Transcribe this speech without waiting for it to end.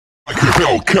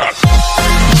Hellcat.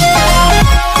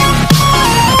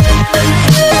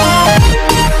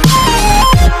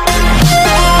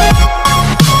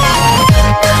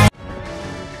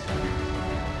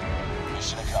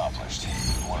 Mission accomplished.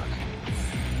 Good work.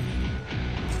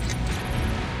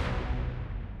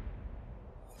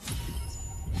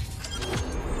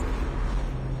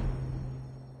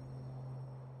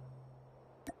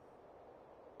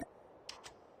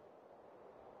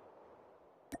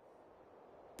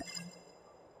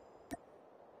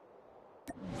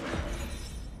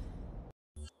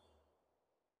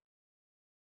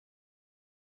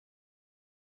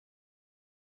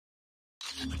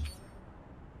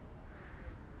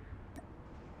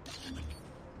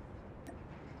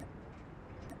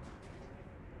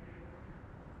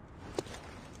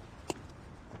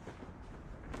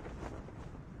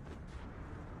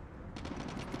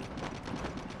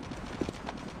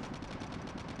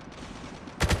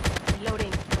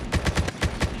 Reloading.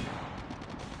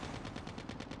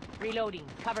 Reloading.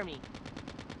 Cover me.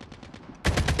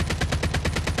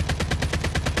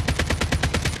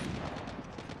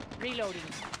 Reloading.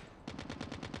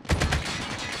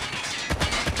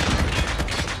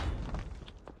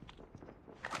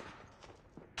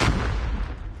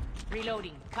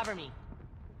 Reloading. Cover me.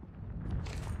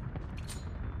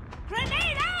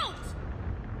 Grenade out!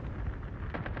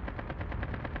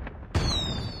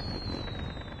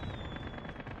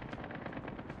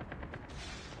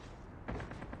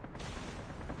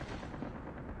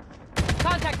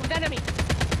 Contact with enemy.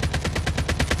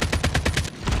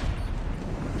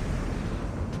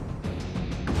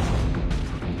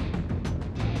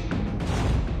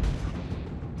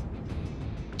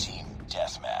 Team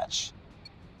deathmatch.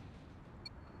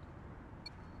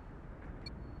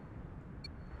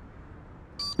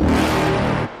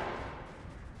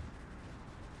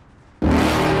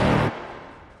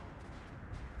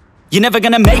 You're never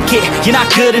gonna make it, you're not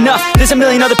good enough. There's a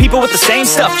million other people with the same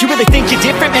stuff. You really think you're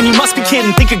different? Man, you must be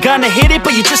kidding. Think you're gonna hit it,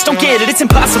 but you just don't get it. It's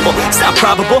impossible, it's not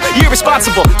probable, you're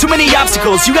irresponsible. Too many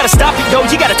obstacles, you gotta stop it, yo.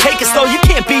 You gotta take it slow, you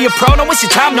can't be a pro. Don't waste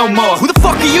your time no more. Who the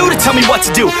fuck are you to tell me what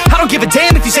to do? I don't give a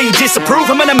damn if you say you disapprove.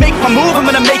 I'm gonna make my move, I'm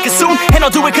gonna make it soon. And I'll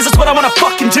do it cause it's what I wanna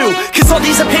fucking do. Cause all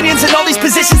these opinions and all these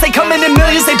positions, they come in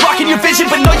millions, they blocking your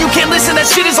vision. But no, you can't listen, that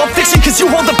shit is all fiction. Cause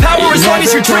you hold the power as long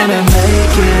as you're dreaming.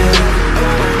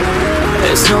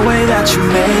 There's no way that you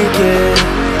make it.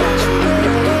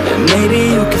 And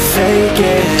maybe you can fake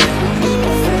it,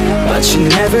 but you're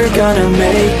never gonna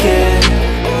make it.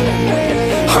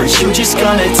 Aren't you just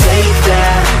gonna take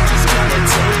that?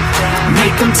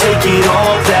 Make them take it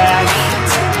all back.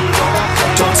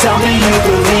 Don't tell me you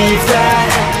believe that.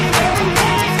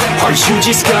 Aren't you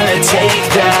just gonna take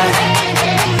that?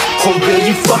 Or will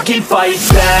you fucking fight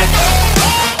back?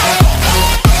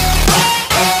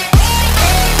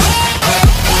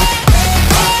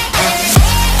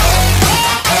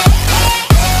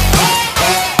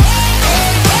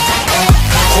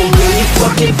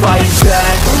 Fucking fight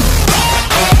back.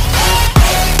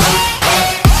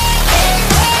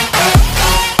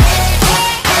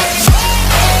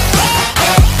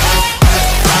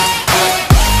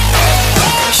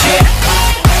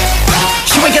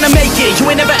 You ain't gonna make it, you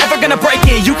ain't never ever gonna break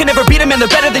it. You can never beat them and they're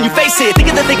better than you, face it.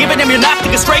 Thinking that they give a damn, you're not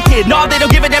thinking straight, kid. No, they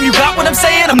don't give a damn, you got what I'm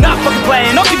saying? I'm not fucking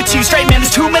playing, I'll give it to you straight, man. There's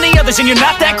too many others and you're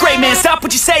not that great, man. Stop what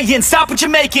you're saying, stop what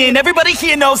you're making. Everybody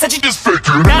here knows that you just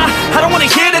faking. Nah, I don't wanna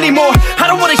hear it anymore, I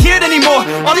don't wanna hear it anymore.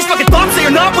 All these fucking thoughts, they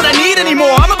are not what I need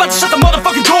anymore. I'm about to shut the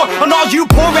motherfucking door on all you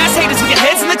poor ass haters with your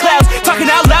heads in the clouds, talking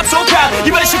out loud so proud.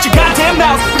 You better shut your goddamn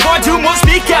mouth before I do more,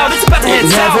 speak out. It's about to head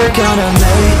south. You're never gonna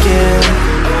make it.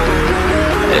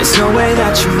 There's no way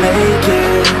that you make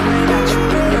it.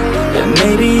 And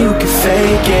maybe you can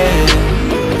fake it,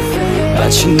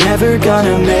 but you're never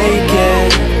gonna make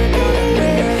it.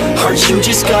 Aren't you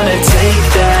just gonna take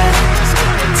that?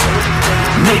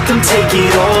 Make them take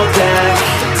it all back.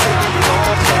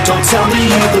 Don't tell me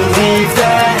you believe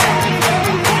that.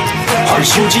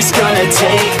 Aren't you just gonna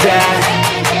take that?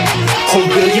 Or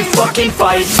will you fucking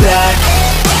fight back?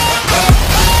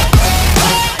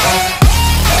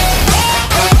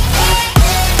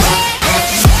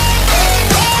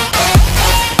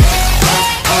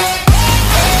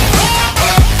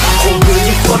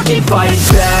 Fucking fight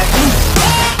back.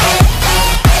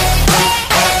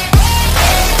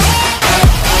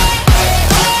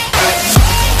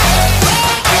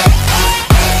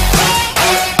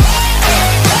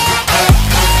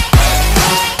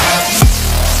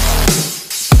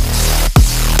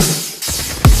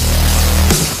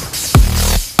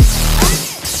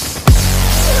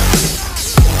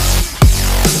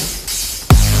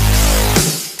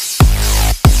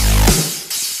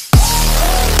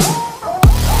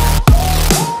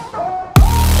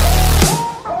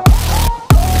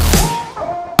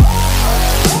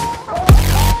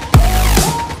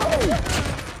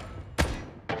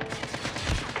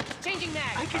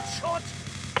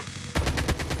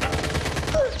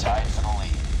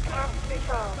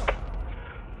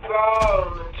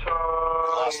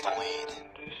 Lost the lead.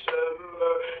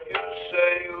 December, you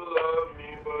say you love me,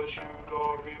 but you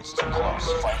don't It's too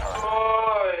close. Fight remember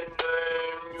harder. my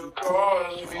name. You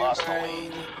cause We've me lost the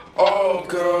pain. lead. All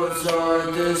girls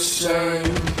are the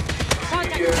same.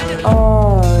 Contact with Yeah. enemy. I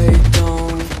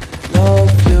don't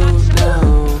love you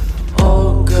now.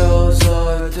 All girls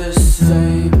are the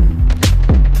same.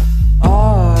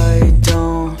 I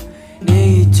don't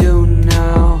need you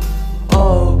now.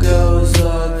 All girls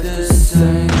are the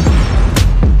same.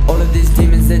 All of these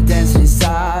demons, they're dancing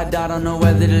inside. I don't know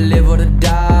whether to live or to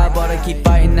die, but I keep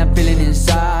fighting that feeling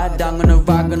inside. I'm gonna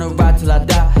ride till I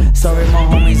die. Sorry, my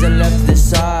homies are left to the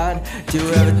side. Do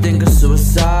you ever think of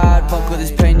suicide? Fuck all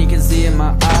this pain you can see in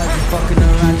my eyes. You're fucking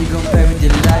around, you gon' pay with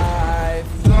your life.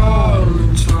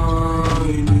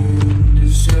 Valentine in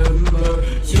December,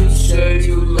 you say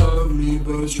you love me,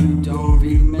 but you don't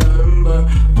remember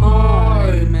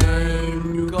my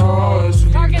name. You cause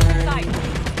me Target in pain. sight.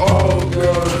 All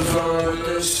girls are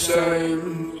the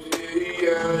same.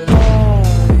 Yeah.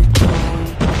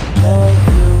 Love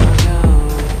you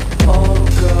now. All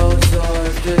girls are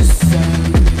the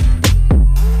same.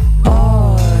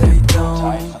 I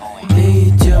don't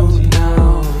need you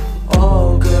now.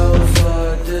 All girls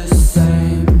are the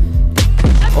same.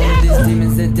 All of these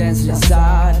demons, they're dancing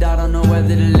inside. I don't know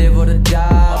whether to live or to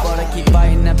die, but I keep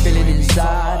fighting that feeling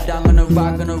inside. I'm gonna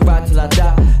ride till I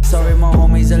die. Sorry, my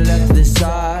homies are left to the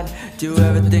side. Do you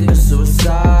ever think of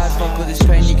suicide? Fuck all this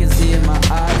pain you can see in my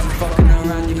eyes. You're fucking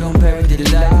around, you gon' pay with your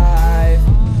life.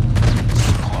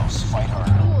 Too close. Fight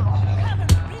harder.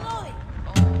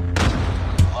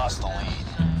 Lost the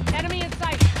lead. Enemy in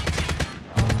sight.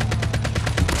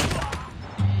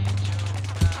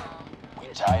 We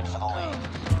tied for the lead.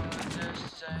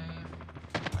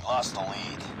 We lost the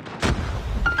lead.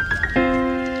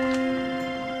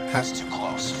 It's too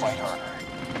close. Fight harder.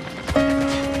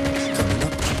 Coming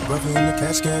up, brother in the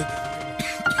casket.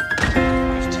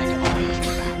 We've taken the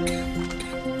lead.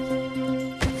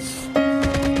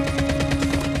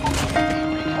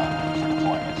 Recon ready for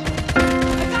deployment.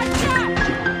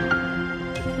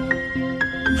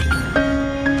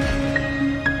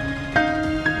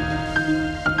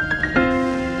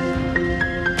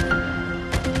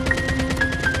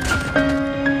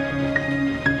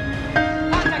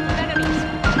 Contact with enemies.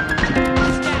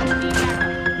 Stand, need backup.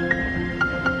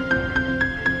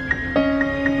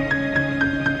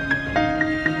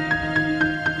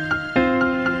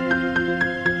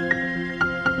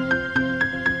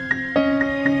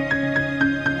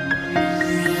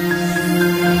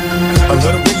 I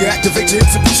love the way you activate your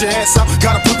hips and push your ass out.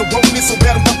 Gotta put the roll in so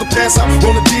bad I'm about to pass out.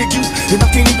 Wanna dig you, and I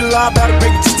can't even lie about it,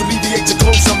 baby. Just alleviate your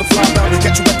clothes, I'm the fly out.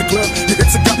 Got you at the club, your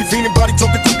hips have got me feeling. Body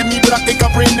talking quick to me, but I think I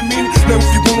ran the meaning. Now if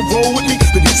you wanna roll with me,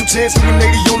 then here's some chance for a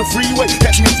lady on the freeway.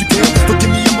 Catch me if you can, but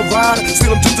give me I'm a rider.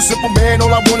 Still I'm just a simple man,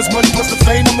 all I want is money plus the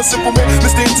fame. I'm a simple man,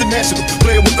 Mr. International,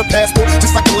 player with a passport,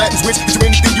 just like a Latin switch. Get you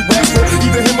anything you ask for,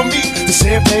 either him or me. The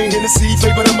champagne, Hennessy,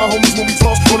 favorite of my homies when we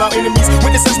floss on our enemies.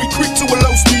 Witnesses we creep to a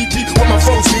low speed, beat what my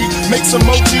foes need. Make some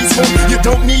emojis for you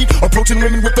don't need. Approaching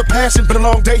women with a passion, been a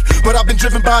long day, but I've been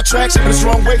driven by attraction in a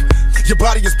strong way. Your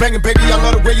body is banging, baby, I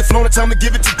love the way you're flowing. Time to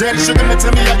give it to daddy sugar, now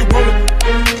tell me how you want it.